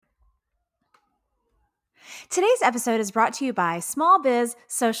Today's episode is brought to you by Small Biz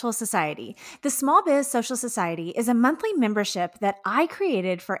Social Society. The Small Biz Social Society is a monthly membership that I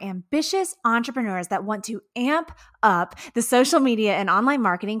created for ambitious entrepreneurs that want to amp up the social media and online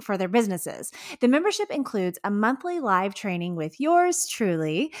marketing for their businesses. The membership includes a monthly live training with yours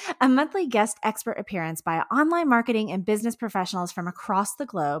truly, a monthly guest expert appearance by online marketing and business professionals from across the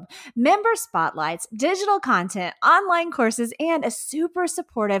globe, member spotlights, digital content, online courses, and a super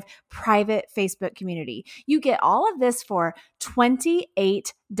supportive private Facebook community. You get all of this for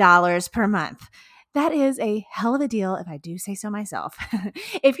 $28 per month. That is a hell of a deal if I do say so myself.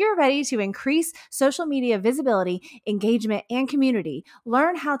 If you're ready to increase social media visibility, engagement, and community,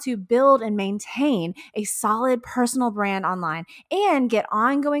 learn how to build and maintain a solid personal brand online, and get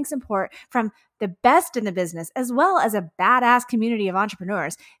ongoing support from the best in the business, as well as a badass community of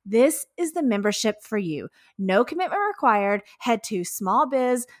entrepreneurs, this is the membership for you. No commitment required. Head to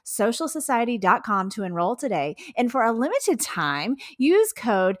smallbizsocialsociety.com to enroll today. And for a limited time, use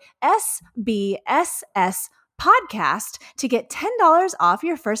code SBSS podcast to get $10 off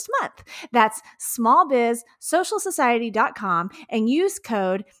your first month. That's smallbizsocialsociety.com and use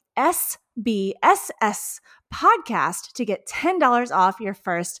code SBSS podcast to get $10 off your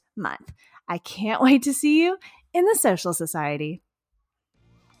first month. I can't wait to see you in the Social Society.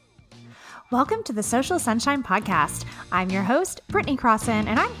 Welcome to the Social Sunshine Podcast. I'm your host, Brittany Crossan,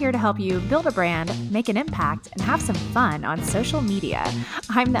 and I'm here to help you build a brand, make an impact, and have some fun on social media.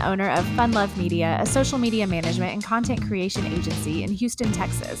 I'm the owner of Fun Love Media, a social media management and content creation agency in Houston,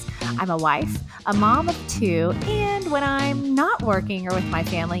 Texas. I'm a wife, a mom of two, and when I'm not working or with my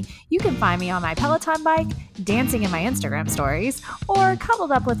family, you can find me on my Peloton bike, dancing in my Instagram stories, or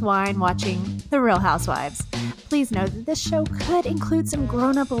cuddled up with wine watching The Real Housewives. Please note that this show could include some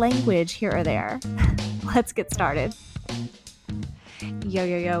grown-up language here or there. Let's get started.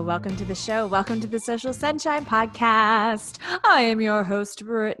 Yo, welcome to the show. Welcome to the Social Sunshine Podcast. I am your host,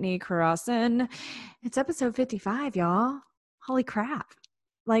 Brittany Crossan. It's episode 55, y'all. Holy crap.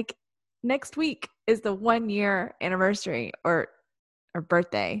 Like, next week is the 1-year anniversary or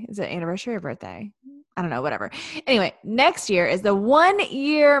birthday. Is it anniversary or birthday? I don't know, whatever. Anyway, next year is the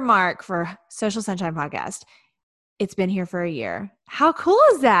 1-year mark for Social Sunshine Podcast. It's been here for a year. How cool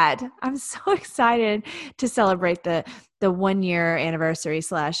is that? I'm so excited to celebrate the 1-year anniversary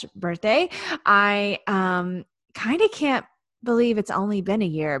 / birthday. I kind of can't believe it's only been a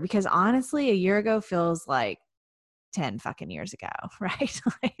year, because honestly, a year ago feels like 10 fucking years ago, right?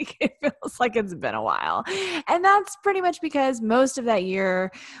 Like, it feels like it's been a while. And that's pretty much because most of that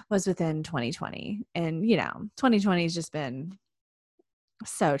year was within 2020. And, 2020 has just been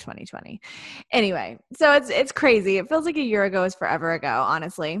so 2020. Anyway, so it's crazy. It feels like a year ago is forever ago,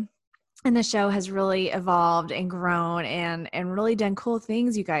 honestly. And the show has really evolved and grown and really done cool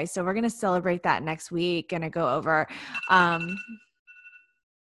things, you guys. So we're going to celebrate that next week. Going to go over,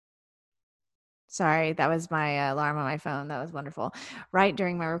 sorry, that was my alarm on my phone. That was wonderful. Right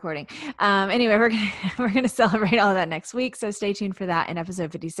during my recording. Anyway, we're gonna celebrate all of that next week. So stay tuned for that in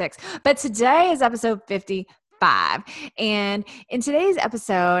episode 56. But today is episode 55. And in today's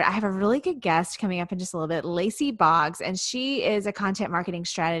episode, I have a really good guest coming up in just a little bit, Lacey Boggs, and she is a content marketing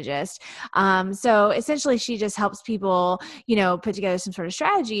strategist. So essentially she just helps people, put together some sort of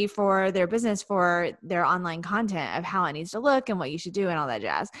strategy for their business, for their online content, of how it needs to look and what you should do and all that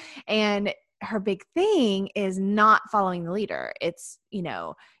jazz. And her big thing is not following the leader. It's,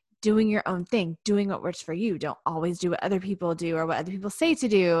 doing your own thing, doing what works for you. Don't always do what other people do or what other people say to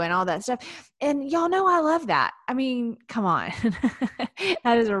do and all that stuff. And y'all know I love that. I mean, come on.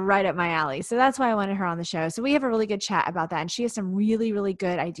 That is right up my alley. So that's why I wanted her on the show. So we have a really good chat about that. And she has some really, really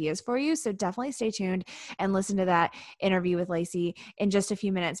good ideas for you. So definitely stay tuned and listen to that interview with Lacey in just a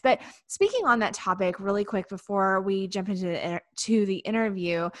few minutes. But speaking on that topic really quick before we jump into the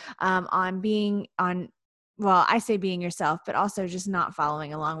interview, well, I say being yourself, but also just not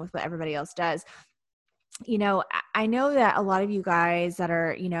following along with what everybody else does. I know that a lot of you guys that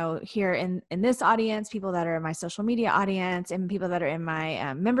are, here in this audience, people that are in my social media audience and people that are in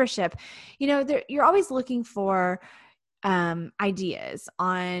my membership, you're always looking for ideas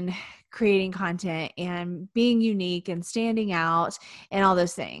on creating content and being unique and standing out and all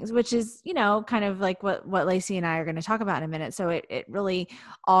those things, which is, kind of like what Lacey and I are going to talk about in a minute. So it really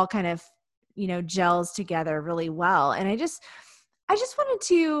all kind of gels together really well. And I just wanted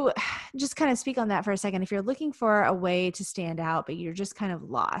to just kind of speak on that for a second. If you're looking for a way to stand out, but you're just kind of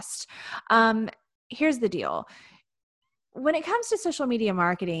lost, here's the deal. When it comes to social media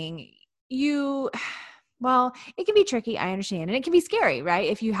marketing, Well, it can be tricky. I understand. And it can be scary, right?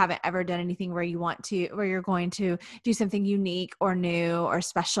 If you haven't ever done anything where you're going to do something unique or new or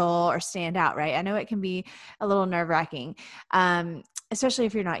special or stand out, right? I know it can be a little nerve wracking, especially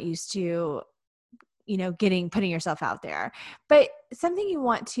if you're not used to, putting yourself out there. But something you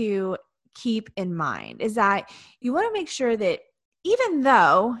want to keep in mind is that you want to make sure that even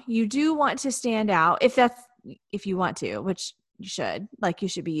though you do want to stand out, if you want to, which you should, like you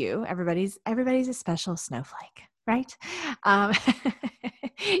should be you. Everybody's a special snowflake, right? Um,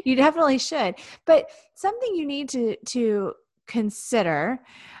 you definitely should. But something you need to consider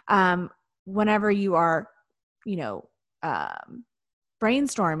whenever you are, you know, um,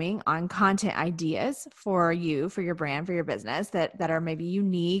 brainstorming on content ideas for you, for your brand, for your business that are maybe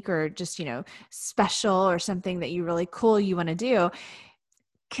unique or just, special or something that you really cool you want to do,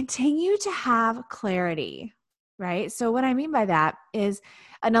 continue to have clarity, right? So what I mean by that is,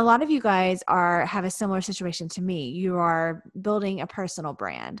 and a lot of you guys have a similar situation to me. You are building a personal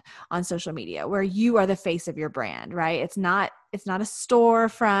brand on social media where you are the face of your brand, right? It's not a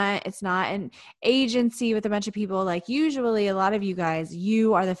storefront. It's not an agency with a bunch of people. Like usually a lot of you guys,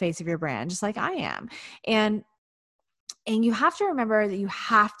 you are the face of your brand, just like I am. And you have to remember that you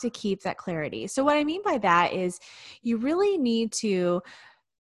have to keep that clarity. So what I mean by that is you really need to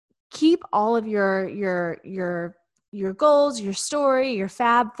keep all of your goals, your story, your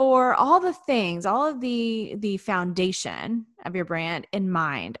Fab Four, all the things, all of the foundation of your brand in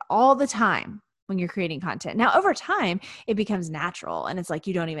mind all the time when you're creating content. Now, over time, it becomes natural and it's like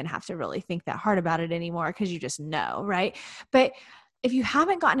you don't even have to really think that hard about it anymore because you just know, right? But if you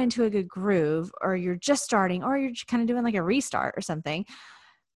haven't gotten into a good groove, or you're just starting, or you're kind of doing like a restart or something,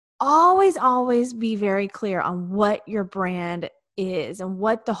 always be very clear on what your brand is and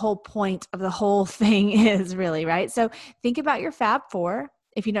what the whole point of the whole thing is, really, right? So think about your Fab Four.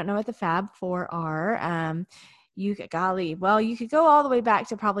 If you don't know what the Fab Four are, you could go all the way back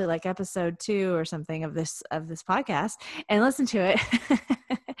to probably like episode 2 or something of this podcast and listen to it.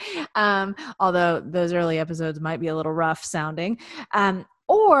 Although those early episodes might be a little rough sounding.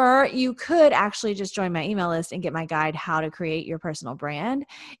 Or you could actually just join my email list and get my guide, How to Create Your Personal Brand.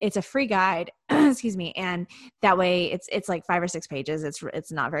 It's a free guide, excuse me. And that way it's like 5 or 6 pages.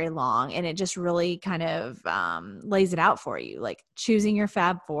 It's not very long. And it just really kind of lays it out for you, like choosing your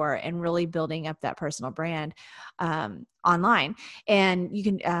Fab Four and really building up that personal brand online. And you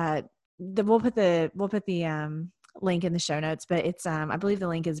can, we'll put the link in the show notes, but it's, I believe the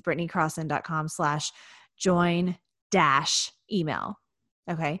link is brittanycrossan.com/join-email.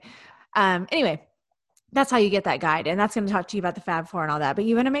 Okay. Anyway, that's how you get that guide. And that's going to talk to you about the Fab Four and all that. But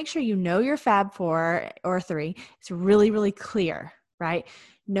you want to make sure you know your Fab Four or 3. It's really, really clear, right?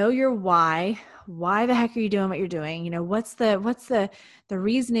 Know your why. Why the heck are you doing what you're doing? What's the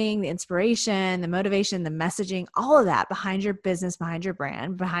reasoning, the inspiration, the motivation, the messaging, all of that behind your business, behind your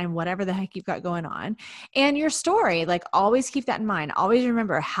brand, behind whatever the heck you've got going on, and your story. Like always keep that in mind. Always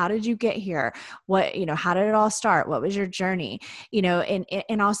remember, how did you get here? How did it all start? What was your journey?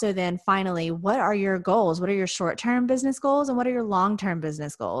 And also then finally, what are your goals? What are your short-term business goals and what are your long-term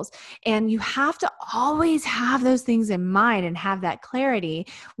business goals? And you have to always have those things in mind and have that clarity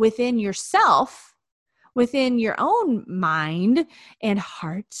within yourself, within your own mind and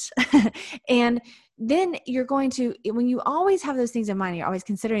heart. And then you're going to, when you always have those things in mind, you're always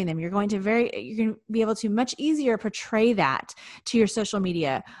considering them, you're going to be able to much easier portray that to your social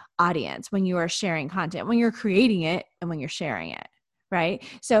media audience when you are sharing content, when you're creating it and when you're sharing it, right?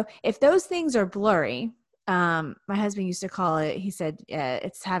 So if those things are blurry, my husband used to call it, he said,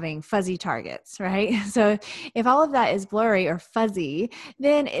 it's having fuzzy targets, right? So if all of that is blurry or fuzzy,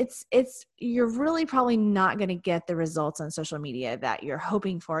 then you're really probably not going to get the results on social media that you're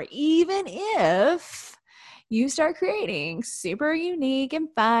hoping for, even if you start creating super unique and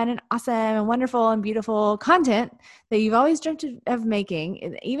fun and awesome and wonderful and beautiful content that you've always dreamt of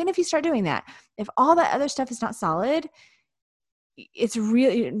making. Even if you start doing that, if all that other stuff is not solid, it's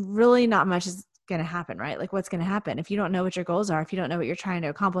really, really not much is going to happen, right? Like what's going to happen if you don't know what your goals are, if you don't know what you're trying to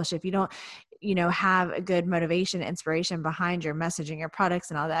accomplish, if you don't, have a good motivation, inspiration behind your messaging, your products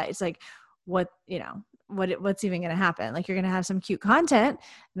and all that. It's like, what's even going to happen? Like you're going to have some cute content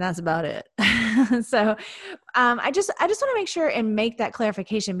and that's about it. So, I just want to make sure and make that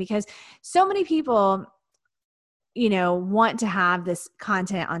clarification because so many people, want to have this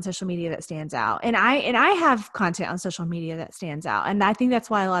content on social media that stands out. And I have content on social media that stands out. And I think that's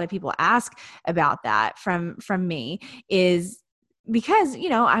why a lot of people ask about that from me is because,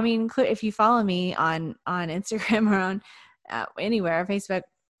 if you follow me on Instagram or on anywhere, Facebook,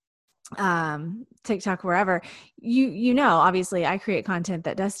 TikTok, wherever, you know, obviously I create content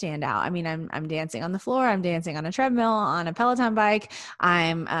that does stand out. I mean, I'm dancing on the floor, I'm dancing on a treadmill, on a Peloton bike,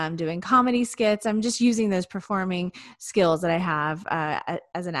 I'm doing comedy skits. I'm just using those performing skills that I have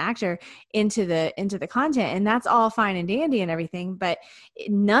as an actor into the content, and that's all fine and dandy and everything. But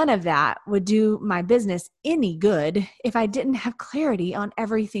none of that would do my business any good if I didn't have clarity on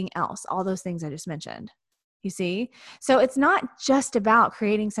everything else, all those things I just mentioned. You see? So it's not just about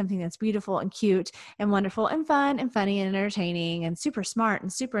creating something that's beautiful and cute and wonderful and fun and funny and entertaining and super smart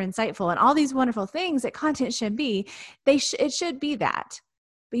and super insightful and all these wonderful things that content should be. It should be that.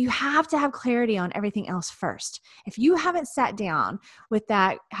 But you have to have clarity on everything else first. If you haven't sat down with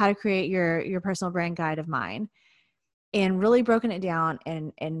that, how to create your personal brand guide of mine, and really broken it down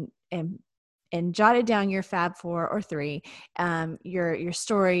and jotted down your fab 4 or 3, your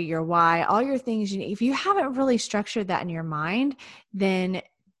story, your why, all your things. If you haven't really structured that in your mind, then,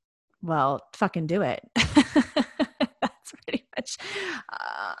 well, fucking do it. That's pretty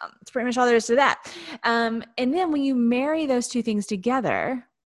much all there is to that. And then when you marry those two things together,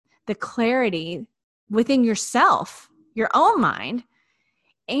 the clarity within yourself, your own mind,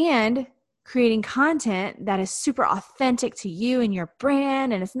 and creating content that is super authentic to you and your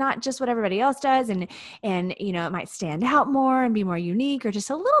brand, and it's not just what everybody else does, and you know, it might stand out more and be more unique, or just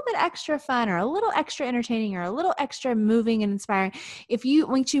a little bit extra fun, or a little extra entertaining, or a little extra moving and inspiring.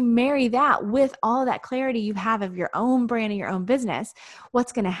 Once you marry that with all that clarity you have of your own brand and your own business,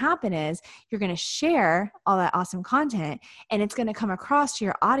 what's going to happen is you're going to share all that awesome content, and it's going to come across to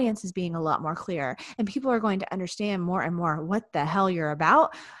your audience as being a lot more clear, and people are going to understand more and more what the hell you're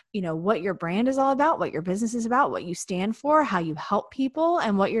about, you know, what your brand is all about, what your business is about, what you stand for, how you help people,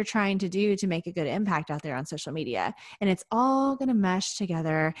 and what you're trying to do to make a good impact out there on social media. And it's all going to mesh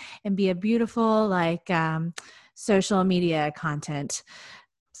together and be a beautiful, like, social media content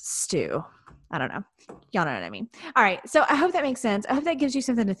stew. I don't know. Y'all know what I mean. All right. So I hope that makes sense. I hope that gives you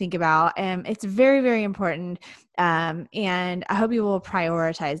something to think about. It's very, very important. And I hope you will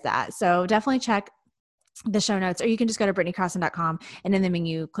prioritize that. So definitely check the show notes, or you can just go to BrittanyCrossan.com, and in the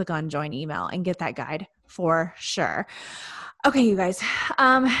menu, click on join email and get that guide for sure. Okay, you guys,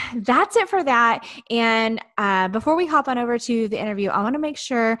 that's it for that. And before we hop on over to the interview, I want to make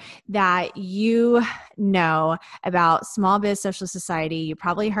sure that you know about Small Biz Social Society. You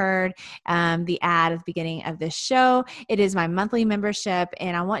probably heard the ad at the beginning of this show. It is my monthly membership,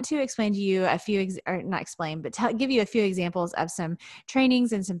 and I want to explain to you a few, give you a few examples of some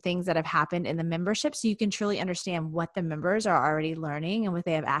trainings and some things that have happened in the membership, so you can truly understand what the members are already learning and what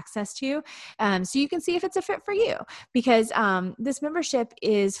they have access to, so you can see if it's a fit for you. Because this membership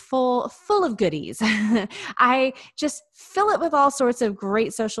is full of goodies. I just fill it with all sorts of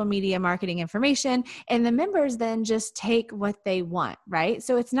great social media marketing information, and the members then just take what they want, right?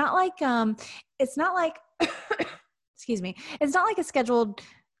 So it's not like excuse me, it's not like a scheduled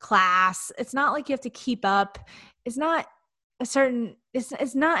class. It's not like you have to keep up. It's not it's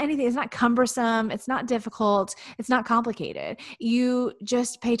not anything. It's not cumbersome. It's not difficult. It's not complicated. You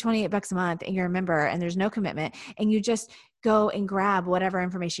just pay $28 a month and you're a member, and there's no commitment, and you just go and grab whatever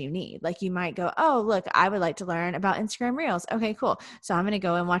information you need. Like, you might go, oh, look, I would like to learn about Instagram Reels. Okay, cool. So I'm going to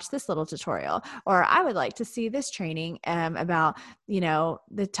go and watch this little tutorial. Or I would like to see this training about, you know,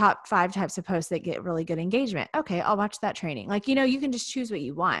 the top 5 types of posts that get really good engagement. Okay, I'll watch that training. Like, you know, you can just choose what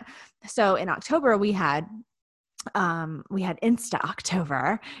you want. So in October, we had Insta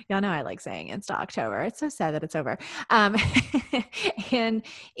October. Y'all know I like saying Insta October. It's so sad that it's over. And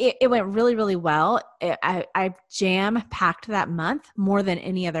it went really, really well. I jam packed that month more than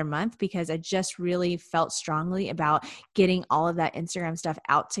any other month, because I just really felt strongly about getting all of that Instagram stuff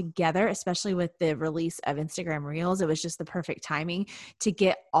out together, especially with the release of Instagram Reels. It was just the perfect timing to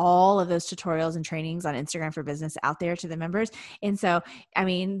get all of those tutorials and trainings on Instagram for Business out there to the members. And so, I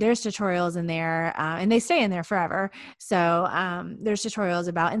mean, there's tutorials in there, and they stay in there forever. So there's tutorials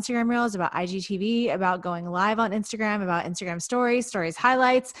about Instagram Reels, about IGTV, about going live on Instagram, about Instagram stories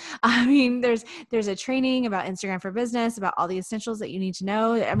highlights. I mean, there's a training about Instagram for Business, about all the essentials that you need to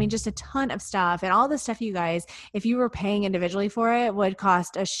know. I mean, just a ton of stuff. And all this stuff, you guys, if you were paying individually for it, would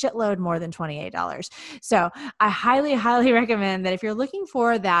cost a shitload more than $28. So I highly, highly recommend that if you're looking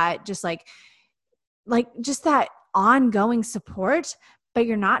for that, just like just that ongoing support, but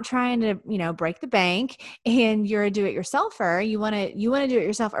you're not trying to, you know, break the bank, and you're a do-it-yourselfer, you want to do it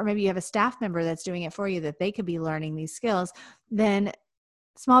yourself, or maybe you have a staff member that's doing it for you, that they could be learning these skills, then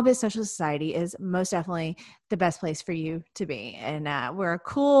Small Biz Social Society is most definitely the best place for you to be. And we're a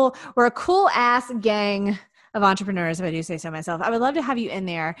cool ass gang of entrepreneurs, if I do say so myself. I would love to have you in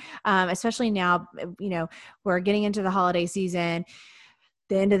there, especially now, you know, we're getting into the holiday season.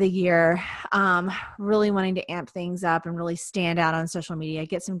 the end of the year, really wanting to amp things up and really stand out on social media,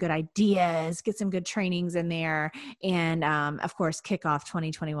 get some good ideas, get some good trainings in there, and of course, kick off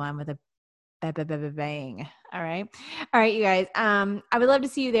 2021 with a bang. All right. All right, you guys. I would love to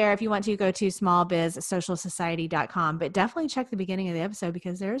see you there. If you want to, go to smallbizsocialsociety.com, but definitely check the beginning of the episode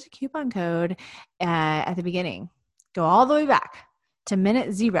because there's a coupon code at the beginning. Go all the way back to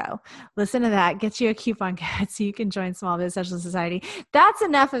minute 0. Listen to that. Get you a coupon code so you can join Small Biz Social Society. That's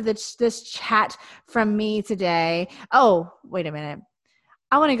enough of this chat from me today. Oh, wait a minute.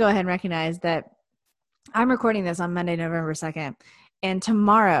 I want to go ahead and recognize that I'm recording this on Monday, November 2nd. And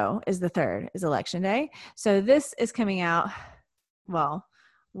tomorrow is the 3rd, is election day. So this is coming out, well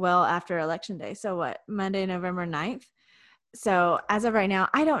after election day. So what, Monday, November 9th? So as of right now,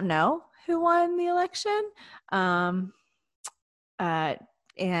 I don't know who won the election.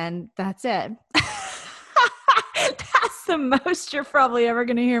 And that's it. That's the most you're probably ever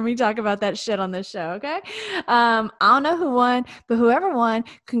going to hear me talk about that shit on this show. Okay. I don't know who won, but whoever won,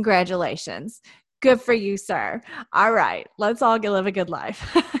 congratulations. Good for you, sir. All right. Let's all live a good life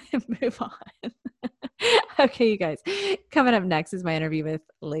and move on. Okay, you guys. Coming up next is my interview with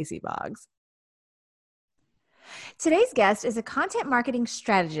Lacey Boggs. Today's guest is a content marketing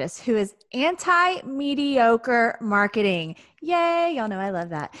strategist who is anti-mediocre marketing. Yay, y'all know I love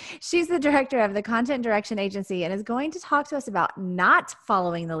that. She's the director of the Content Direction Agency and is going to talk to us about not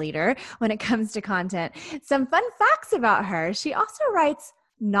following the leader when it comes to content. Some fun facts about her. She also writes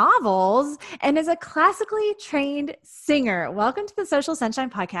novels and is a classically trained singer. Welcome to the Social Sunshine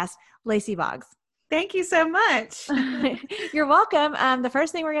Podcast, Lacey Boggs. Thank you so much. You're welcome. The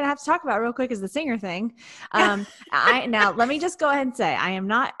first thing we're going to have to talk about real quick is the singer thing. Now let me just go ahead and say I'm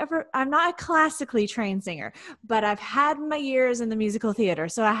not a classically trained singer, but I've had my years in the musical theater,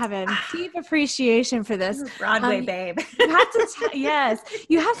 so I have a deep appreciation for this. Broadway babe. You have to yes,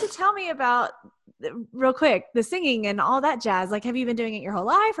 you have to tell me about real quick the singing and all that jazz. Like, have you been doing it your whole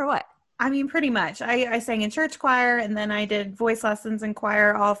life or what? I mean, pretty much. I sang in church choir, and then I did voice lessons in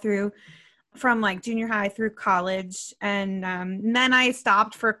choir all through from like junior high through college. And then I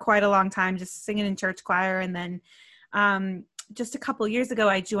stopped for quite a long time just singing in church choir. And then just a couple years ago,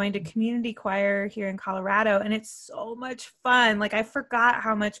 I joined a community choir here in Colorado, and it's so much fun. Like, I forgot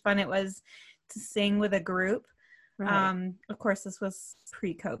how much fun it was to sing with a group. Right. Of course, this was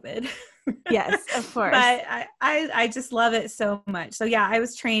pre-COVID. Yes, of course. But I just love it so much. So yeah, I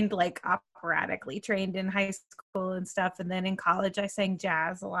was trained like operatically, trained in high school and stuff. And then in college, I sang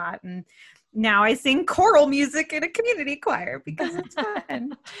jazz a lot. And now I sing choral music in a community choir because it's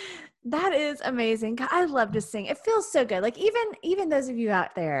fun. That is amazing. I love to sing. It feels so good. Like even those of you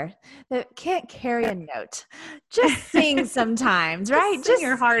out there that can't carry a note, just sing sometimes, right? Just sing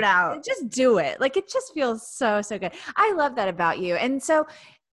your heart out. Just do it. Like, it just feels so good. I love that about you. And so,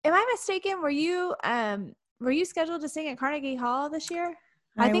 am I mistaken? Were you scheduled to sing at Carnegie Hall this year?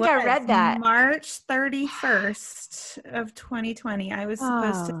 I think I read that. March 31st of 2020. I was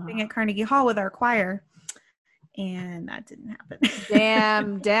supposed to sing at Carnegie Hall with our choir, and that didn't happen.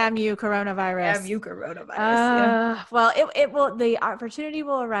 Damn you, coronavirus. Damn you, coronavirus. Yeah. Well, it will. The opportunity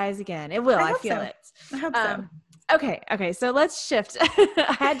will arise again. It will. I feel so. it. I hope so. Okay. So let's shift.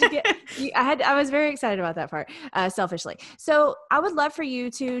 I was very excited about that part, selfishly. So I would love for you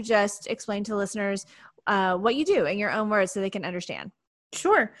to just explain to listeners what you do in your own words so they can understand.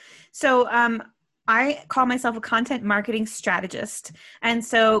 Sure. So I call myself a content marketing strategist. And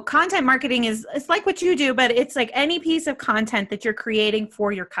so content marketing it's like what you do, but it's like any piece of content that you're creating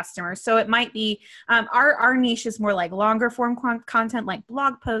for your customers. So it might be our niche is more like longer form content, like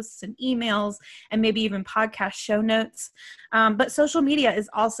blog posts and emails and maybe even podcast show notes. But social media is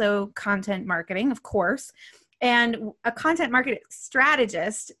also content marketing, of course. And a content marketing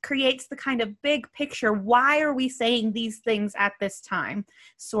strategist creates the kind of big picture, why are we saying these things at this time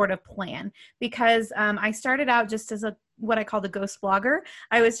sort of plan? Because I started out just as what I call the ghost blogger.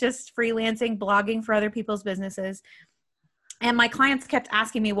 I was just freelancing, blogging for other people's businesses. And my clients kept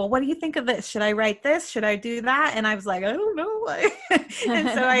asking me, well, what do you think of this? Should I write this? Should I do that? And I was like, I don't know. And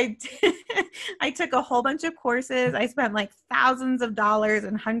so I took a whole bunch of courses. I spent like thousands of dollars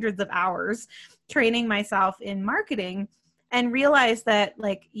and hundreds of hours training myself in marketing and realized that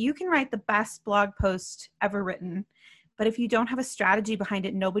like you can write the best blog post ever written, but if you don't have a strategy behind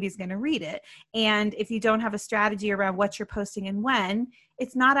it, nobody's going to read it. And if you don't have a strategy around what you're posting and when,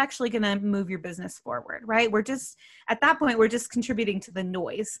 it's not actually going to move your business forward, right? At that point, we're just contributing to the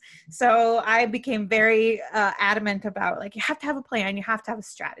noise. So I became very adamant about like, you have to have a plan, you have to have a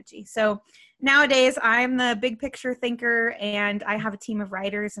strategy. So nowadays I'm the big picture thinker, and I have a team of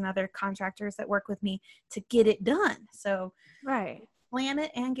writers and other contractors that work with me to get it done. So right. plan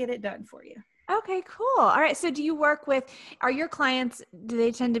it and get it done for you. Okay, cool. All right. So do you work with, are your clients, do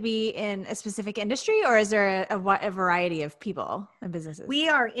they tend to be in a specific industry, or is there a variety of people and businesses? We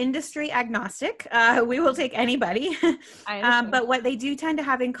are industry agnostic. We will take anybody. I understand. But what they do tend to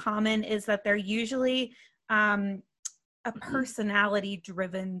have in common is that they're usually a personality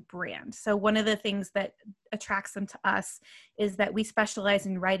driven brand. So one of the things that attracts them to us is that we specialize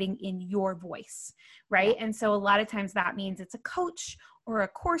in writing in your voice, right? Yeah. And so a lot of times that means it's a coach or a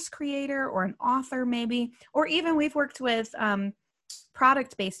course creator or an author maybe, or even we've worked with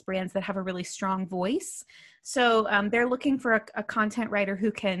product-based brands that have a really strong voice. So they're looking for a content writer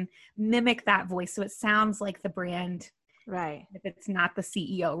who can mimic that voice. So it sounds like the brand, Right. if it's not the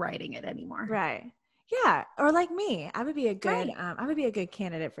CEO writing it anymore. Right. Yeah. Or like me, I would be a good, Right. I would be a good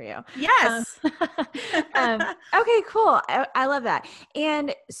candidate for you. Yes. Okay, cool. I love that.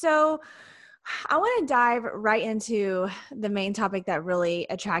 And so I want to dive right into the main topic that really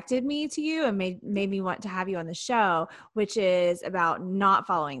attracted me to you and made me want to have you on the show, which is about not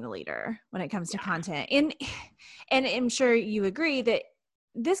following the leader when it comes to content. And I'm sure you agree that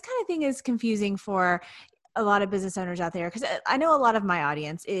this kind of thing is confusing for a lot of business owners out there, because I know a lot of my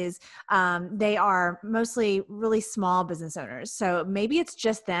audience is they are mostly really small business owners. So maybe it's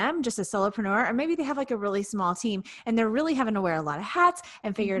just them, just a solopreneur, or maybe they have like a really small team and they're really having to wear a lot of hats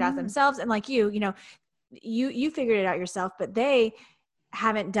and figure it out themselves. And like you know, you figured it out yourself, but they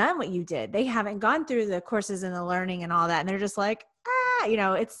haven't done what you did. They haven't gone through the courses and the learning and all that. And they're just like, you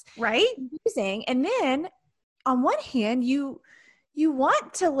know, it's right. confusing. And then on one hand, you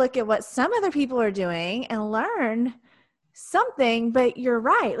want to look at what some other people are doing and learn something, but you're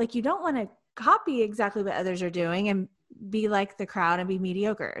right. Like you don't want to copy exactly what others are doing and be like the crowd and be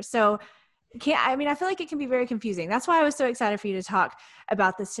mediocre. So I feel like it can be very confusing. That's why I was so excited for you to talk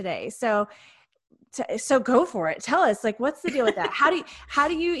about this today. So go for it. Tell us, like, what's the deal with that? How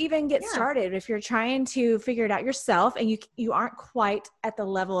do you even get started if you're trying to figure it out yourself and you aren't quite at the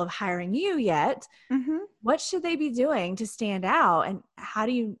level of hiring you yet? What should they be doing to stand out? And how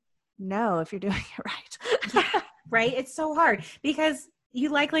do you know if you're doing it right? Right. It's so hard because you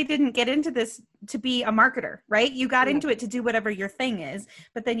likely didn't get into this to be a marketer, right? You got into it to do whatever your thing is,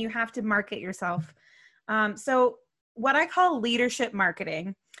 but then you have to market yourself. So what I call leadership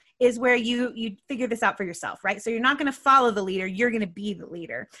marketing is where you figure this out for yourself, right? So you're not going to follow the leader, you're going to be the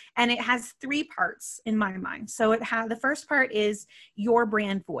leader. And it has 3 parts in my mind. So the first part is your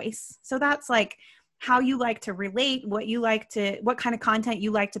brand voice. So that's like how you like to relate, what kind of content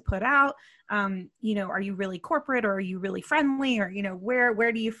you like to put out. You know, are you really corporate or are you really friendly, or, you know,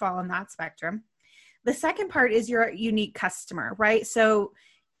 where do you fall on that spectrum? The second part is your unique customer, right? So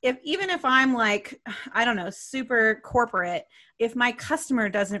even if I'm like, I don't know, super corporate, if my customer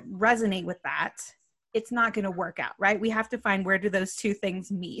doesn't resonate with that, it's not going to work out, right? We have to find, where do those 2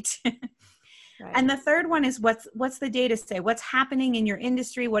 things meet? Right. And the third one is what's the data say? What's happening in your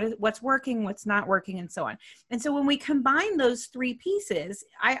industry? What's working? What's not working? And so on. And so when we combine those 3 pieces,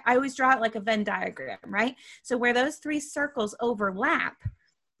 I always draw it like a Venn diagram, right? So where those 3 circles overlap,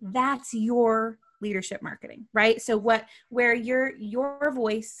 that's your leadership marketing, right? So where your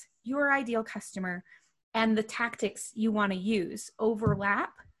voice, your ideal customer, and the tactics you want to use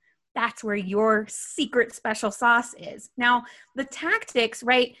overlap, that's where your secret special sauce is. Now, the tactics,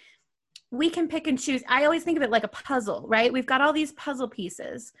 right? We can pick and choose. I always think of it like a puzzle, right? We've got all these puzzle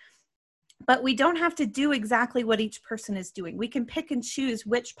pieces, but we don't have to do exactly what each person is doing. We can pick and choose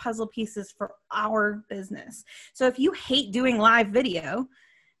which puzzle pieces for our business. So if you hate doing live video,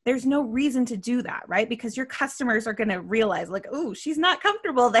 there's no reason to do that, right? Because your customers are going to realize like, oh, she's not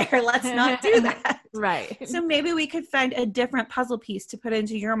comfortable there. Let's not do that. Right. So maybe we could find a different puzzle piece to put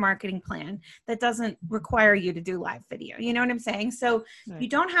into your marketing plan that doesn't require you to do live video. You know what I'm saying? So you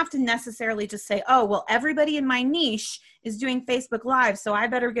don't have to necessarily just say, oh, well, everybody in my niche is doing Facebook Live, so I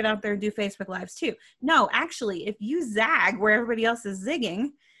better get out there and do Facebook Lives too. No, actually, if you zag where everybody else is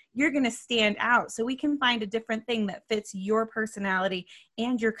zigging, you're going to stand out. So we can find a different thing that fits your personality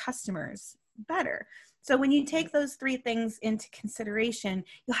and your customers better. So when you take those 3 things into consideration,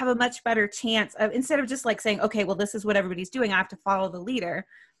 you'll have a much better chance of, instead of just like saying, okay, well, this is what everybody's doing, I have to follow the leader.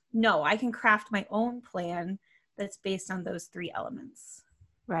 No, I can craft my own plan that's based on those 3 elements.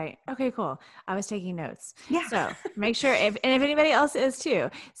 Right. Okay, cool. I was taking notes. Yeah. So make sure if anybody else is too.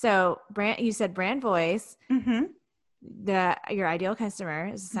 So you said brand voice, your ideal customer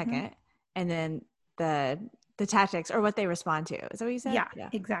is the second, and then the tactics or what they respond to. Is that what you said? Yeah.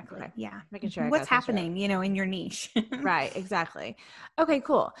 Exactly. Okay. Yeah. Making sure what's happening, you know, in your niche. Right. Exactly. Okay,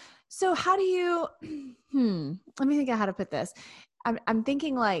 cool. So how do you, let me think of how to put this. I'm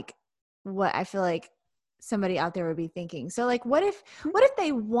thinking like what I feel like somebody out there would be thinking? So like, what if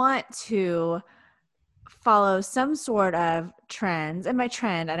they want to follow some sort of trends? And by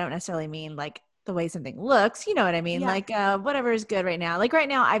trend, I don't necessarily mean like the way something looks, you know what I mean? Yeah. Like whatever is good right now. Like right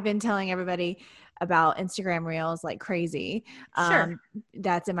now, I've been telling everybody about Instagram Reels like crazy. Sure.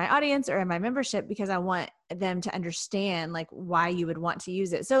 That's in my audience or in my membership, because I want them to understand like why you would want to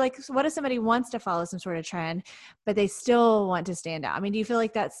use it. So like, what if somebody wants to follow some sort of trend, but they still want to stand out? I mean, do you feel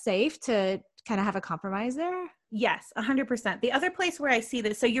like that's safe to kind of have a compromise there? Yes, 100%. The other place where I see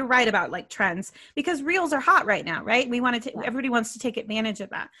this, so you're right about like trends, because reels are hot right now, right? We want to, everybody wants to take advantage of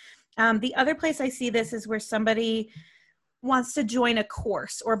that. The other place I see this is where somebody wants to join a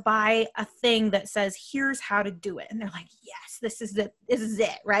course or buy a thing that says, here's how to do it. And they're like, yes, this is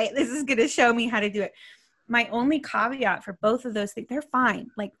it, right? This is going to show me how to do it. My only caveat for both of those things, they're fine.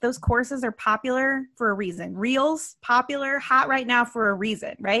 Like those courses are popular for a reason. Reels, popular, hot right now for a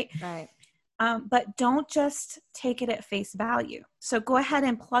reason, right? Right. But don't just take it at face value. So go ahead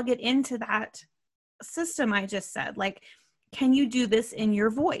and plug it into that system I just said. Like, can you do this in your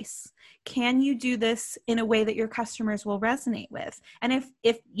voice? Can you do this in a way that your customers will resonate with? And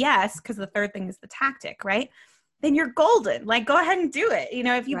if yes, because the third thing is the tactic, right? Then you're golden. Like, go ahead and do it. You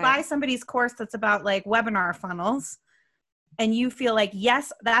know, if you buy somebody's course that's about like webinar funnels and you feel like,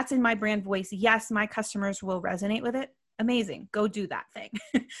 yes, that's in my brand voice. Yes, my customers will resonate with it. Amazing. Go do that thing.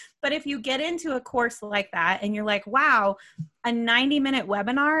 But if you get into a course like that and you're like, wow, a 90-minute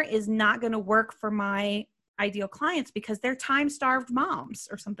webinar is not going to work for my ideal clients because they're time-starved moms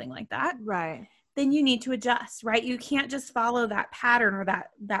or something like that. Right. Then you need to adjust, right? You can't just follow that pattern or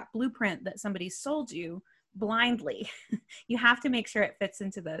that blueprint that somebody sold you blindly. You have to make sure it fits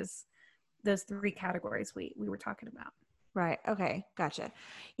into those three categories we were talking about. Right. Okay. Gotcha.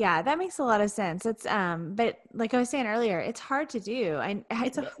 Yeah, that makes a lot of sense. It's but like I was saying earlier, it's hard to do.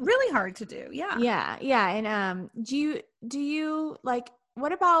 It's really hard to do. Yeah. Yeah. Yeah. And do you like,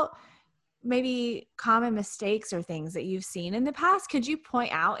 what about maybe common mistakes or things that you've seen in the past? Could you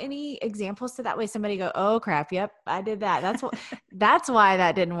point out any examples so that way somebody go, oh crap, yep, I did that. That's what that's why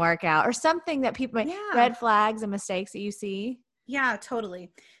that didn't work out, or something that people red flags and mistakes that you see? Yeah,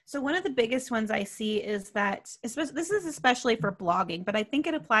 totally. So one of the biggest ones I see is that, this is especially for blogging, but I think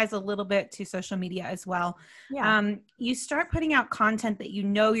it applies a little bit to social media as well. Yeah. You start putting out content that you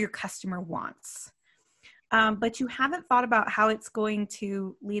know your customer wants, but you haven't thought about how it's going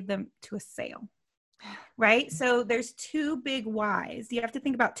to lead them to a sale. Right? So there's two big whys. You have to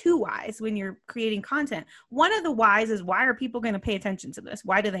think about two whys when you're creating content. One of the whys is, why are people going to pay attention to this?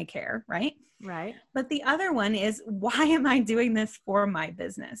 Why do they care? Right? Right. But the other one is, why am I doing this for my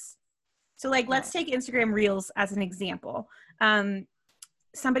business? So like, let's take Instagram Reels as an example.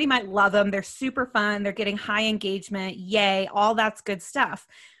 Somebody might love them. They're super fun. They're getting high engagement. Yay. All that's good stuff.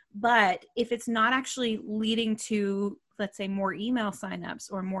 But if it's not actually leading to, let's say, more email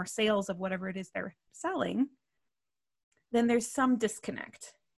signups or more sales of whatever it is they're selling, then there's some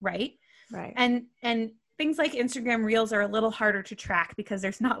disconnect, right? Right. And things like Instagram Reels are a little harder to track because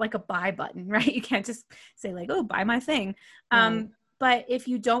there's not like a buy button, right? You can't just say like, oh, buy my thing. Right. But if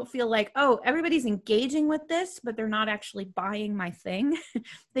you don't feel like, oh, everybody's engaging with this, but they're not actually buying my thing,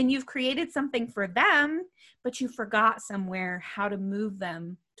 then you've created something for them, but you forgot somewhere how to move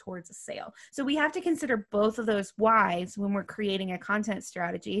them towards a sale. So we have to consider both of those whys when we're creating a content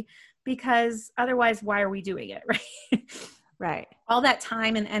strategy, because otherwise, why are we doing it, right? Right. All that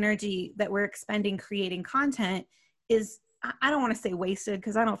time and energy that we're expending creating content is, I don't want to say wasted,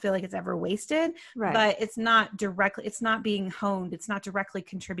 because I don't feel like it's ever wasted, Right. but it's not being honed. It's not directly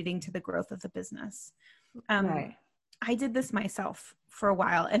contributing to the growth of the business. Right. I did this myself for a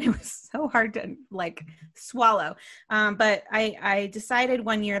while and it was so hard to like swallow. But I decided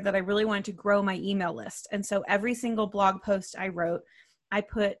one year that I really wanted to grow my email list. And so every single blog post I wrote, I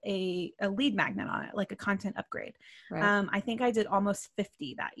put a lead magnet on it, like a content upgrade. Right. I think I did almost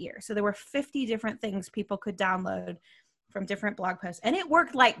 50 that year. So there were 50 different things people could download from different blog posts. And it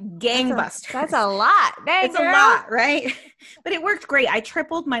worked like gangbusters. That's a lot. Dang, it's girl. a lot, right? But it worked great. I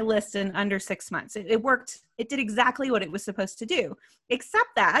tripled my list in under 6 months. It worked. It did exactly what it was supposed to do,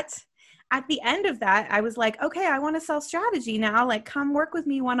 except that at the end of that, I was like, okay, I want to sell strategy now. Like, come work with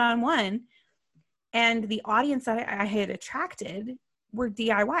me one-on-one. And the audience that I had attracted were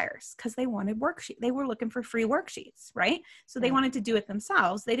DIYers, because they wanted worksheets. They were looking for free worksheets, right? So they wanted to do it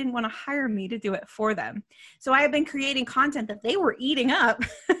themselves. They didn't want to hire me to do it for them. So I have been creating content that they were eating up,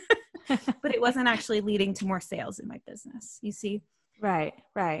 but it wasn't actually leading to more sales in my business. You see? Right.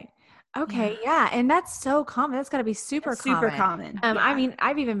 Right. Okay. Yeah. And that's so common. That's gotta be super It's super common. common. I Yeah. mean,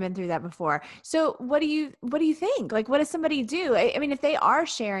 I've even been through that before. So what do you think? Like, what does somebody do? I mean, if they are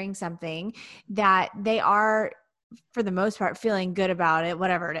sharing something that they are, for the most part, feeling good about it,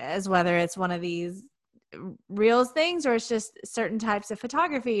 whatever it is, whether it's one of these reels things or it's just certain types of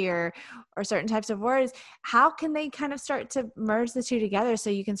photography or certain types of words, how can they kind of start to merge the two together so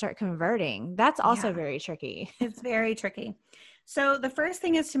you can start converting? That's also Yeah. very tricky. It's very tricky. So the first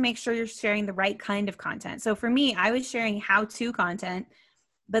thing is to make sure you're sharing the right kind of content. So for me, I was sharing how-to content,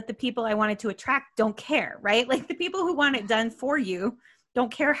 but the people I wanted to attract don't care, right? Like the people who want it done for you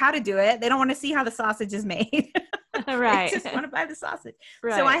don't care how to do it. They don't want to see how the sausage is made. They Right. just want to buy the sausage.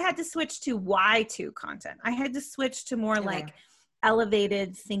 So I Right. had to switch to why-to content. I had to switch to more Okay. like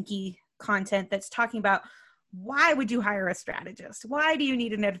elevated, thinky content that's talking about why would you hire a strategist? Why do you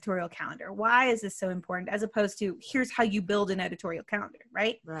need an editorial calendar? Why is this so important? As opposed to here's how you build an editorial calendar,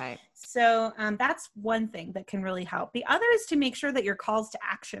 right? Right. So that's one thing that can really help. The other is to make sure that your calls to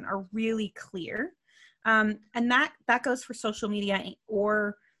action are really clear. And that goes for social media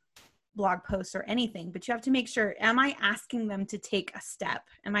or blog posts or anything, but you have to make sure, am I asking them to take a step?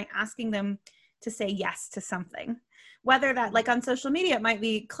 Am I asking them to say yes to something? Whether that, like on social media, it might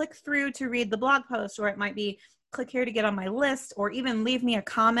be click through to read the blog post, or it might be click here to get on my list, or even leave me a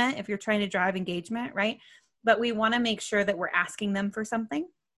comment if you're trying to drive engagement, right? But we want to make sure that we're asking them for something,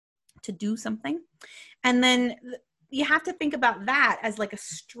 to do something. And then you have to think about that as like a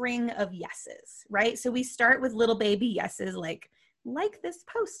string of yeses, right? So we start with little baby yeses, like this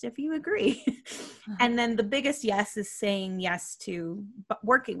post if you agree. And then the biggest yes is saying yes to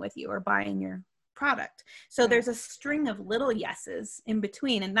working with you or buying your product. So there's a string of little yeses in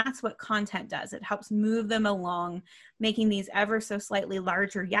between, and that's what content does. It helps move them along, making these ever so slightly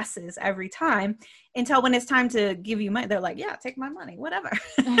larger yeses every time, until when it's time to give you money, they're like, yeah, take my money, whatever.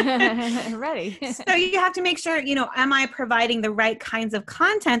 Ready. So you have to make sure, am I providing the right kinds of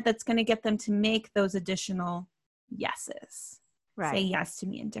content that's going to get them to make those additional yeses? Right. Say yes to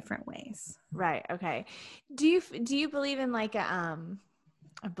me in different ways. Right. Okay. Do you believe in like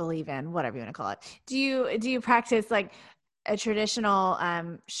I believe in whatever you want to call it? Do you practice like a traditional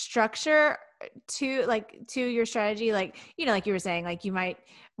structure to your strategy? Like, like you were saying, like you might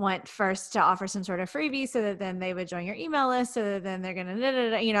want first to offer some sort of freebie so that then they would join your email list, so that then they're going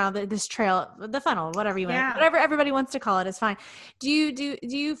to, this trail, the funnel, whatever you want, whatever everybody wants to call it is fine. Do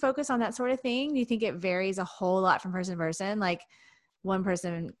you focus on that sort of thing? Do you think it varies a whole lot from person to person? Like one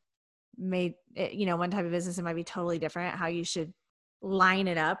person may, one type of business, it might be totally different how you should line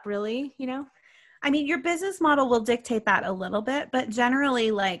it up, really, I mean, your business model will dictate that a little bit, but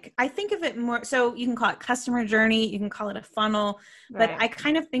generally, like, I think of it more, so you can call it customer journey, you can call it a funnel, but I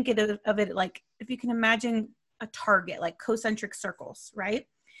kind of think of it like, if you can imagine a target, like concentric circles, right?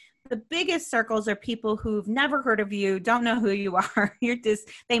 The biggest circles are people who've never heard of you, don't know who you are.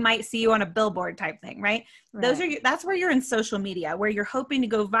 They might see you on a billboard type thing, right? That's where you're in social media, where you're hoping to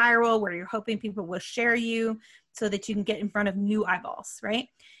go viral, where you're hoping people will share you so that you can get in front of new eyeballs, right?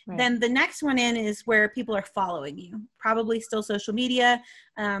 Then the next one in is where people are following you, probably still social media.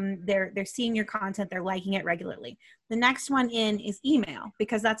 They're seeing your content, they're liking it regularly. The next one in is email,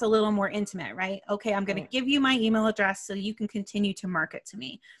 because that's a little more intimate, right? Okay, I'm going to give you my email address so you can continue to market to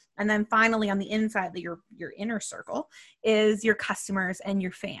me. And then finally, on the inside, your inner circle is your customers and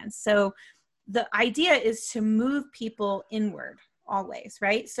your fans. So the idea is to move people inward always,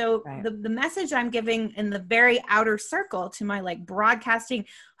 right? So the message I'm giving in the very outer circle to my like broadcasting,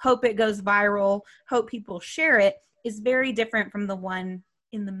 hope it goes viral, hope people share it, is very different from the one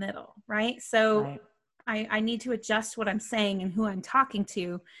in the middle, right? So I need to adjust what I'm saying and who I'm talking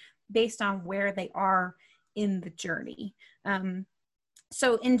to based on where they are in the journey.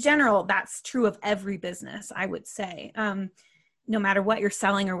 So in general, that's true of every business, I would say, no matter what you're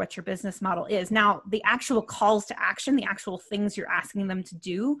selling or what your business model is. Now, the actual calls to action, the actual things you're asking them to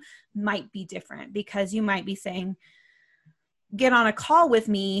do might be different, because you might be saying, get on a call with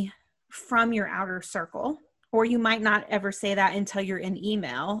me from your outer circle, or you might not ever say that until you're in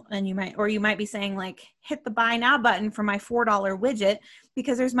email, and you might be saying like, hit the buy now button for my $4 widget,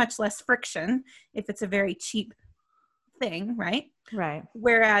 because there's much less friction if it's a very cheap thing, right?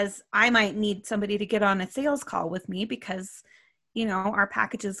 Whereas I might need somebody to get on a sales call with me because, our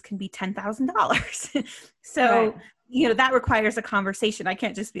packages can be $10,000. So, that requires a conversation. I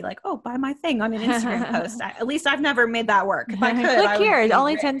can't just be like, oh, buy my thing on an Instagram post. At least I've never made that work. If I could, click here, it's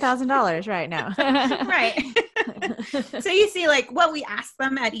only $10,000 right now. Right. So you see, like, what we ask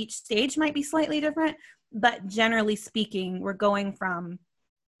them at each stage might be slightly different, but generally speaking, we're going from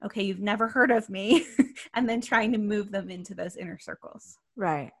okay, you've never heard of me, and then trying to move them into those inner circles.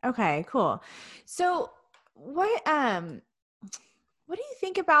 Right. Okay, cool. So what do you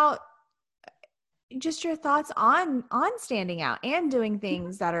think about just your thoughts on standing out and doing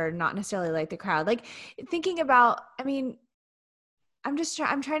things that are not necessarily like the crowd? Like thinking about, I mean, I'm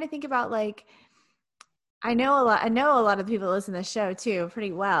trying to think about like, I know a lot of people that listen to the show too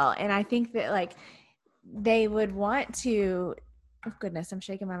pretty well. And I think that like they would want to, oh goodness, I'm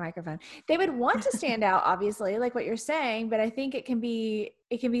shaking my microphone. They would want to stand out, obviously, like what you're saying, but I think it can be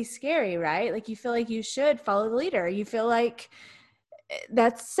scary, right? Like you feel like you should follow the leader. You feel like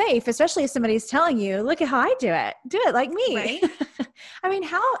that's safe, especially if somebody's telling you, look at how I do it like me. Right. I mean,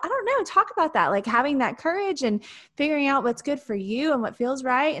 I don't know, talk about that, like having that courage and figuring out what's good for you and what feels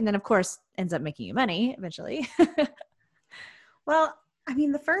right. And then of course ends up making you money eventually. Well, I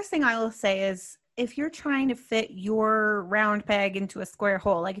mean, the first thing I will say is if you're trying to fit your round peg into a square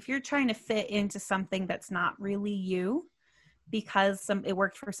hole, like if you're trying to fit into something that's not really you because it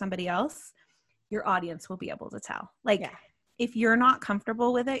worked for somebody else, your audience will be able to tell. Like, if you're not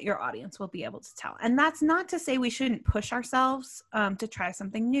comfortable with it, your audience will be able to tell. And that's not to say we shouldn't push ourselves to try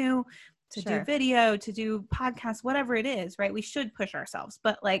something new, to do video, to do podcasts, whatever it is, right? We should push ourselves.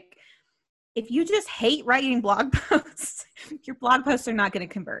 But like, if you just hate writing blog posts, your blog posts are not going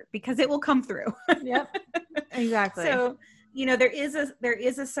to convert because it will come through. Yep, exactly. So, you know, there is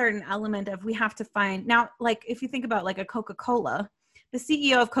a certain element of we have to find now, like if you think about like a Coca-Cola, the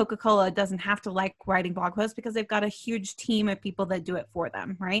CEO of Coca-Cola doesn't have to like writing blog posts because they've got a huge team of people that do it for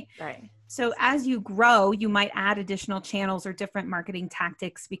them, right? Right. So as you grow, you might add additional channels or different marketing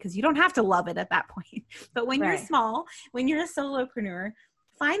tactics because you don't have to love it at that point. But when you're small, when you're a solopreneur,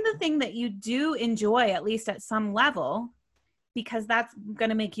 find the thing that you do enjoy, at least at some level, because that's going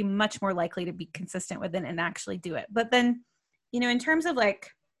to make you much more likely to be consistent with it and actually do it. But then, you know, in terms of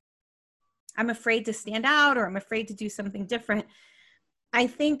like, I'm afraid to stand out or I'm afraid to do something different, I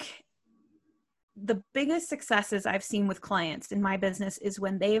think the biggest successes I've seen with clients in my business is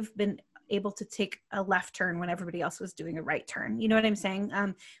when they've been able to take a left turn when everybody else was doing a right turn. You know what I'm saying?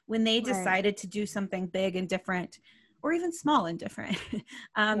 When they decided to do something big and different, or even small and different,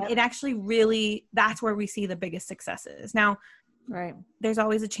 it actually really, that's where we see the biggest successes. Now, there's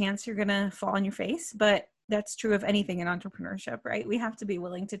always a chance you're going to fall on your face, but that's true of anything in entrepreneurship, right? We have to be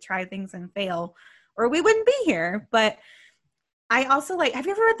willing to try things and fail or we wouldn't be here. But I also like, have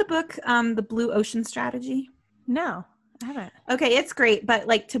you ever read the book, The Blue Ocean Strategy? No, I haven't. Okay, it's great. But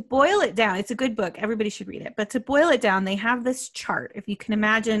like to boil it down, it's a good book. Everybody should read it. But to boil it down, they have this chart, if you can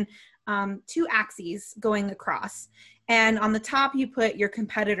imagine, two axes going across. And on the top, you put your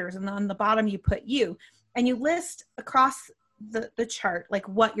competitors, and on the bottom, you put you. And you list across the chart, like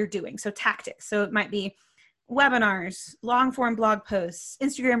what you're doing. So tactics. So it might be webinars, long form blog posts,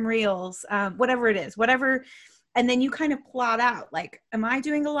 Instagram reels, whatever it is, whatever. And then you kind of plot out, like, am I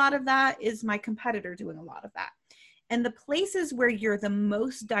doing a lot of that? Is my competitor doing a lot of that? And the places where you're the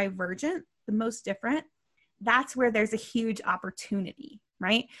most divergent, the most different, that's where there's a huge opportunity,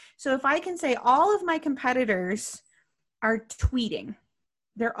 right? So if I can say all of my competitors are tweeting,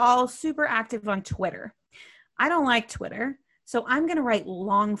 they're all super active on Twitter. I don't like Twitter. So I'm going to write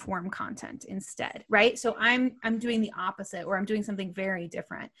long form content instead, right? So I'm doing the opposite, or I'm doing something very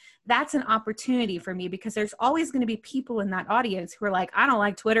different. That's an opportunity for me because there's always going to be people in that audience who are like, I don't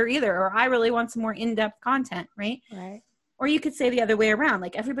like Twitter either, or I really want some more in-depth content, right? Right. Or you could say the other way around,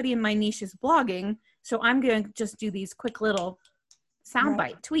 like everybody in my niche is blogging, so I'm going to just do these quick little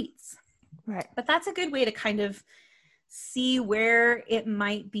soundbite tweets. Right. But that's a good way to kind of see where it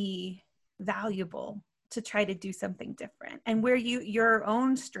might be valuable to try to do something different, and where your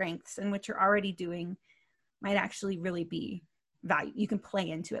own strengths and what you're already doing might actually really be value. You can play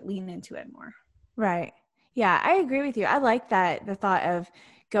into it, lean into it more. Right. Yeah, I agree with you. I like that, the thought of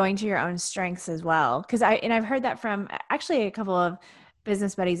going to your own strengths as well. I've heard that from actually a couple of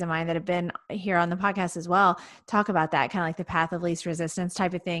business buddies of mine that have been here on the podcast as well, talk about that kind of like the path of least resistance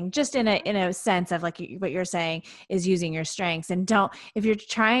type of thing, just in a sense of like what you're saying is using your strengths. And if you're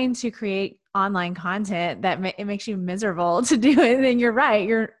trying to create online content that it makes you miserable to do it, then you're right.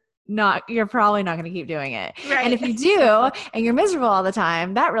 You're probably not going to keep doing it. Right. And if you do, and you're miserable all the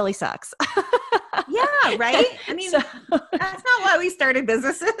time, that really sucks. Yeah. Right. I mean, that's not why we started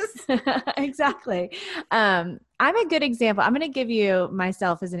businesses. Exactly. I'm a good example. I'm going to give you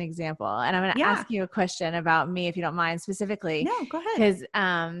myself as an example, and I'm going to ask you a question about me, if you don't mind, specifically. No, go ahead.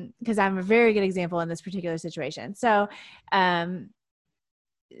 Because I'm a very good example in this particular situation. So I've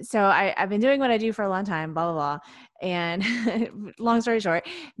been doing what I do for a long time, blah, blah, blah. And long story short,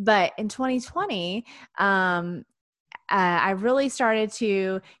 but in 2020, I really started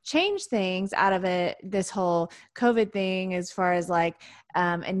to change things out of it, this whole COVID thing, as far as like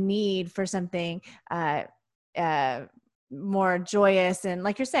a need for something uh, more joyous, and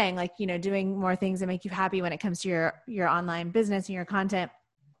like you're saying, like, you know, doing more things that make you happy when it comes to your online business and your content.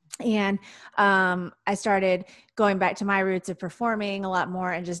 And I started going back to my roots of performing a lot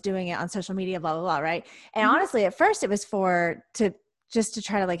more and just doing it on social media, blah, blah, blah. Right. And honestly, at first it was just to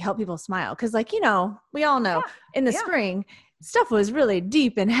try to like help people smile. Cause like, you know, we all know in the spring stuff was really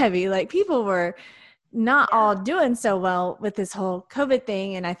deep and heavy. Like people were not all doing so well with this whole COVID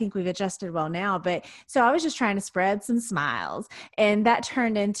thing. And I think we've adjusted well now, but so I was just trying to spread some smiles, and that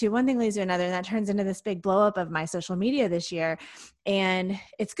turned into one thing leads to another. And that turns into this big blow up of my social media this year. And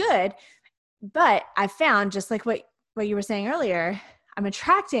it's good. But I found, just like what you were saying earlier, I'm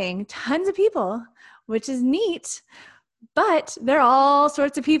attracting tons of people, which is neat, but they're all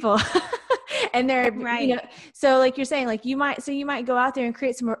sorts of people. And they're right. You know, so like you're saying, like you might go out there and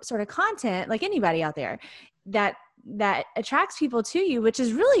create some sort of content, like anybody out there, that attracts people to you, which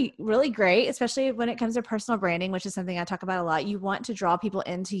is really, really great, especially when it comes to personal branding, which is something I talk about a lot. You want to draw people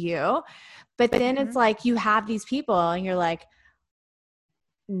into you, but then it's like you have these people and you're like,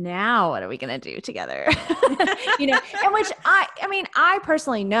 now what are we going to do together? You know, and which I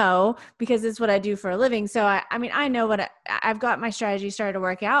personally know, because it's what I do for a living. So I know I've got my strategy started to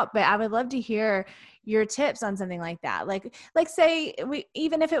work out, but I would love to hear your tips on something like that. Like say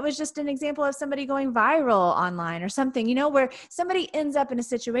even if it was just an example of somebody going viral online or something, you know, where somebody ends up in a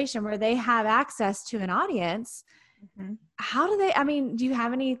situation where they have access to an audience. How do do you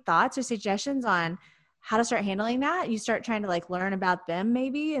have any thoughts or suggestions on how to start handling that? You start trying to like learn about them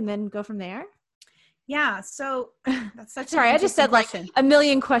maybe, and then go from there. Yeah. So that's such sorry, I just said question. Like a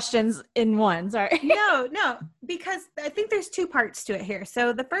million questions in one. Sorry. No, because I think there's two parts to it here.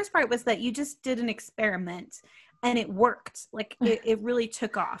 So the first part was that you just did an experiment and it worked. Like it really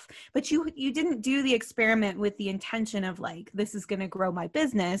took off, but you didn't do the experiment with the intention of like, this is going to grow my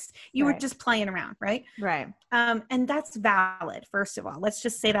business. You were just playing around. Right. Right. And that's valid. First of all, let's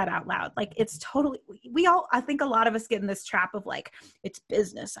just say that out loud. Like it's totally, I think a lot of us get in this trap of like, it's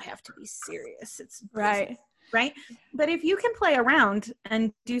business. I have to be serious. It's business, right. But if you can play around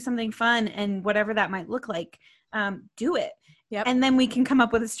and do something fun and whatever that might look like, do it. Yep. And then we can come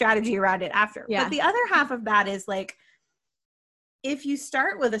up with a strategy around it after. Yeah. But the other half of that is like, if you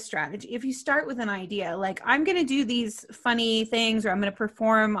start with a strategy, if you start with an idea, like I'm going to do these funny things, or I'm going to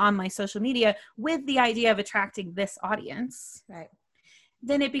perform on my social media with the idea of attracting this audience, right?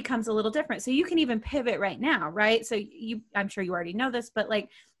 Then it becomes a little different. So you can even pivot right now, right? So I'm sure you already know this, but like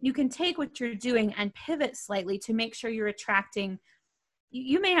you can take what you're doing and pivot slightly to make sure you're attracting.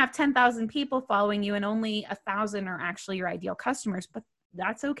 You may have 10,000 people following you and only 1,000 are actually your ideal customers, but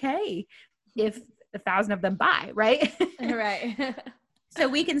that's okay if 1,000 of them buy, right? Right. So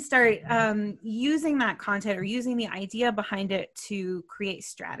we can start using that content or using the idea behind it to create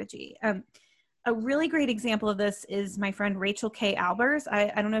strategy. A really great example of this is my friend Rachel K. Albers.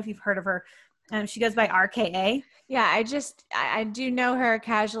 I don't know if you've heard of her. She goes by RKA. Yeah, I do know her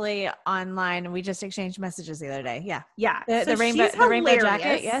casually online, and we just exchanged messages the other day. Yeah. Yeah. The rainbow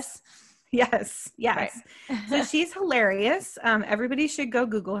jacket. Yes. Yes. Right. So she's hilarious. Everybody should go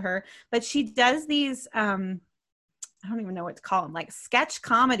Google her, but she does these, I don't even know what to call them, like sketch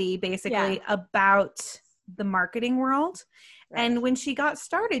comedy, basically about the marketing world. Right. And when she got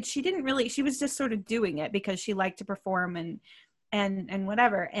started, she was just sort of doing it because she liked to perform and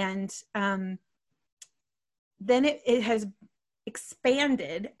whatever. And then it has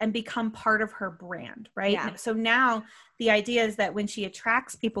expanded and become part of her brand, right? Yeah. So now the idea is that when she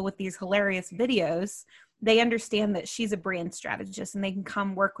attracts people with these hilarious videos, they understand that she's a brand strategist and they can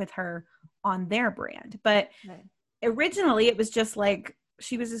come work with her on their brand. But originally it was just like,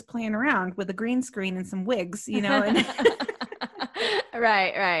 she was just playing around with a green screen and some wigs, you know? And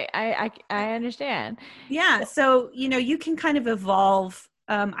Right. I understand. Yeah. So, you know, you can kind of evolve.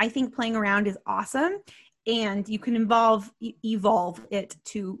 I think playing around is awesome. And you can evolve it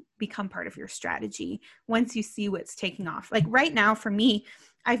to become part of your strategy once you see what's taking off. Like right now for me,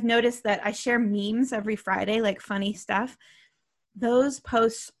 I've noticed that I share memes every Friday, like funny stuff. Those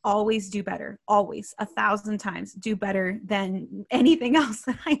posts always do better, always 1,000 times do better than anything else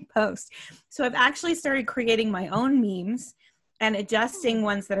that I post. So I've actually started creating my own memes and adjusting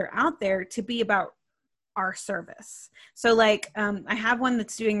ones that are out there to be about our service. So like, I have one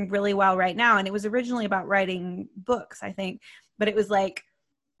that's doing really well right now. And it was originally about writing books, I think, but it was like,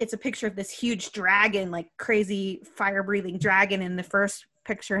 it's a picture of this huge dragon, like crazy fire breathing dragon in the first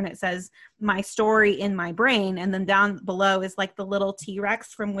picture, and it says my story in my brain, and then down below is like the little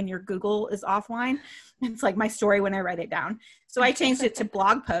T-Rex from when your Google is offline. It's like my story when I write it down. So I changed it to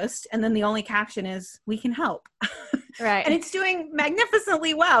blog post, and then the only caption is we can help. Right. And it's doing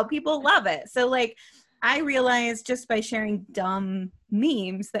magnificently well. People love it. So like I realized just by sharing dumb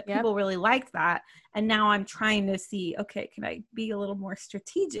memes that people really liked that. And now I'm trying to see, okay, can I be a little more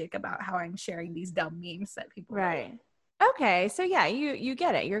strategic about how I'm sharing these dumb memes that people right like? Okay, so yeah, you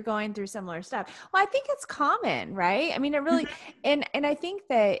get it. You're going through similar stuff. Well, I think it's common, right? I mean, it really, and I think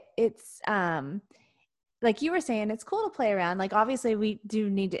that it's like you were saying, it's cool to play around. Like obviously, we do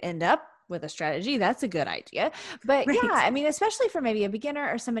need to end up with a strategy. That's a good idea. But Right. yeah, I mean, especially for maybe a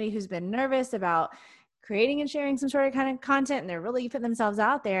beginner or somebody who's been nervous about creating and sharing some sort of kind of content, and they're really putting themselves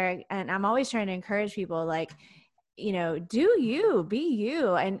out there. And I'm always trying to encourage people, like, you know, do you, be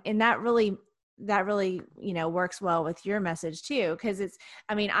you, and that really, you know, works well with your message too. Cause it's,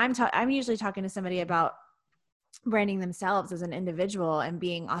 I mean, I'm usually talking to somebody about branding themselves as an individual and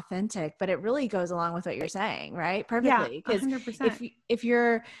being authentic, but it really goes along with what you're saying, right? Perfectly. Yeah, Cause 100%. if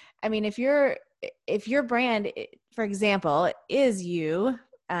you're, I mean, if your brand, for example, is you,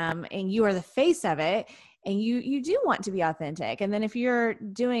 and you are the face of it, and you do want to be authentic. And then if you're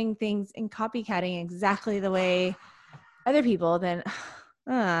doing things and copycatting exactly the way other people, then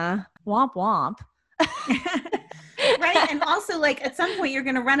womp womp. Right. And also like at some point you're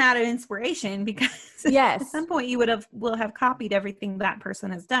going to run out of inspiration because Yes. at some point you will have copied everything that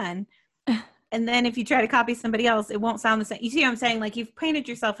person has done. And then if you try to copy somebody else, it won't sound the same. You see what I'm saying? Like you've painted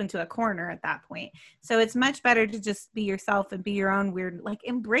yourself into a corner at that point. So it's much better to just be yourself and be your own weird, like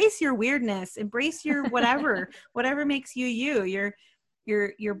embrace your weirdness, embrace your whatever, whatever makes you, your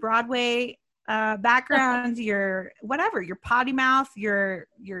Broadway background, your whatever, your potty mouth, your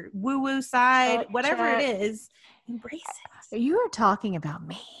woo-woo side, whatever it is, embrace it. You are talking about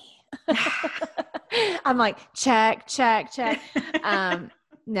me. I'm like, check.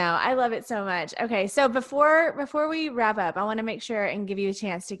 No, I love it so much. Okay. So before we wrap up, I want to make sure and give you a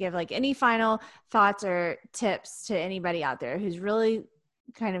chance to give like any final thoughts or tips to anybody out there who's really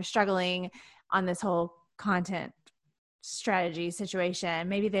kind of struggling on this whole content strategy situation.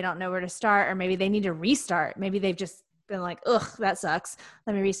 Maybe they don't know where to start, or maybe they need to restart. Maybe they've just been like, ugh, that sucks.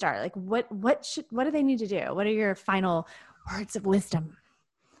 Let me restart. Like what do they need to do? What are your final words of wisdom?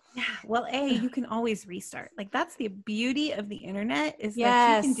 Yeah. Well, you can always restart. Like that's the beauty of the internet is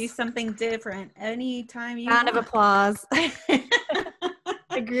that you can do something different anytime you want. Round of applause.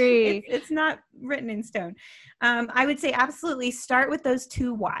 Agree. It's not written in stone. I would say absolutely start with those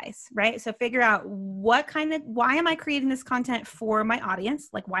 2 whys, right? So figure out why am I creating this content for my audience?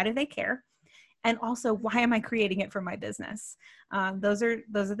 Like, why do they care? And also, why am I creating it for my business? Those are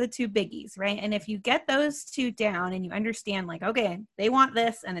the 2 biggies, right? And if you get those 2 down and you understand like, okay, they want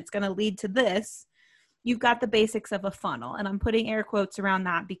this and it's going to lead to this, you've got the basics of a funnel. And I'm putting air quotes around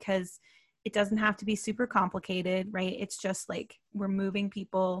that because it doesn't have to be super complicated, right? It's just like we're moving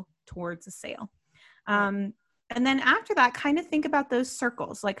people towards a sale. And then after that, kind of think about those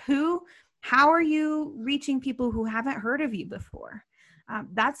circles. Like how are you reaching people who haven't heard of you before?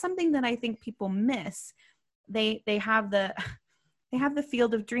 That's something that I think people miss. They have the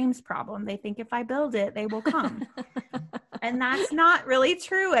field of dreams problem. They think if I build it, they will come. And that's not really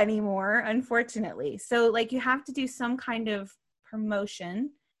true anymore, unfortunately. So like you have to do some kind of promotion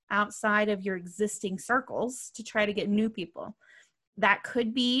outside of your existing circles to try to get new people. That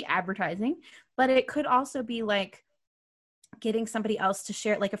could be advertising, but it could also be like getting somebody else to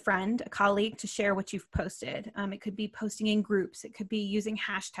share, like a friend, a colleague, to share what you've posted. It could be posting in groups. It could be using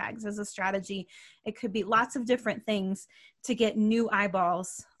hashtags as a strategy. It could be lots of different things to get new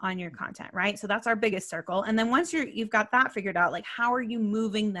eyeballs on your content, right? So that's our biggest circle. And then once you've got that figured out, like how are you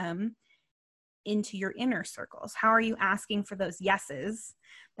moving them into your inner circles? How are you asking for those yeses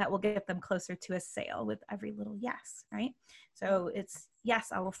that will get them closer to a sale with every little yes, right? So it's,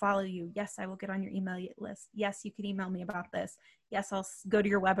 yes, I will follow you. Yes, I will get on your email list. Yes, you can email me about this. Yes, I'll go to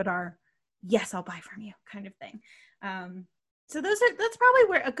your webinar. Yes, I'll buy from you, kind of thing. So that's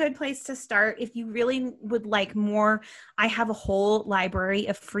probably a good place to start. If you really would like more, I have a whole library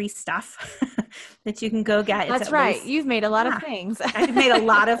of free stuff that you can go get. That's right. You've made a lot of things. I've made a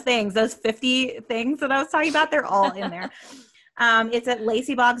lot of things. Those 50 things that I was talking about, they're all in there. It's at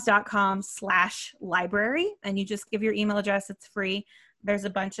lacyboggs.com/library, and you just give your email address. It's free. There's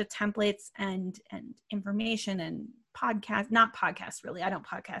a bunch of templates and information and not podcasts really. I don't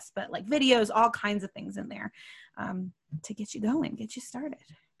podcast, but like videos, all kinds of things in there to get you going, get you started.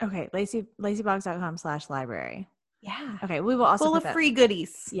 Okay. lacyboggs.com/library. Yeah. Okay, we will also full put of that, free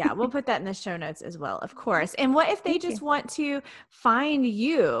goodies. Yeah, we'll put that in the show notes as well, of course. And what if they Thank just you. want to find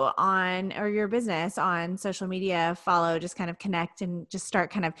you on, or your business on social media, follow, just kind of connect and just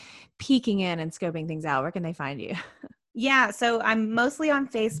start kind of peeking in and scoping things out? Where can they find you? Yeah, so I'm mostly on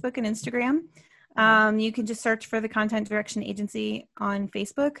Facebook and Instagram. You can just search for the Content Direction Agency on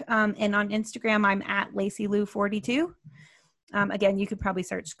Facebook. And on Instagram, I'm at LaceyLou42. Again, you could probably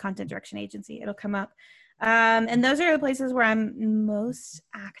search Content Direction Agency. It'll come up. And those are the places where I'm most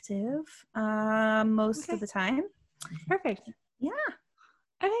active most of the time. Perfect. Yeah.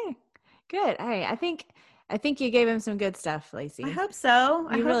 Okay, good. Hey, I think you gave him some good stuff, Lacey. I hope so.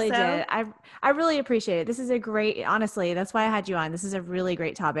 You really did. I really appreciate it. This is a great, honestly, that's why I had you on. This is a really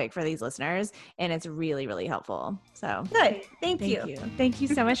great topic for these listeners, and it's really, really helpful. So good. Thank you. Thank you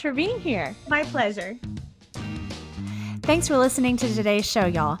so much for being here. My pleasure. Thanks for listening to today's show,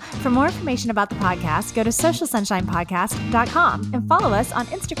 y'all. For more information about the podcast, go to socialsunshinepodcast.com and follow us on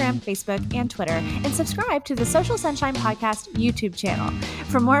Instagram, Facebook, and Twitter, and subscribe to the Social Sunshine Podcast YouTube channel.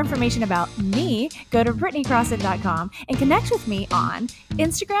 For more information about me, go to BrittanyCrossan.com and connect with me on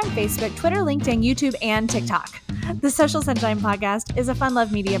Instagram, Facebook, Twitter, LinkedIn, YouTube, and TikTok. The Social Sunshine Podcast is a Fun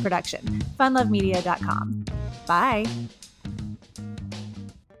Love Media production. funlovemedia.com. Bye.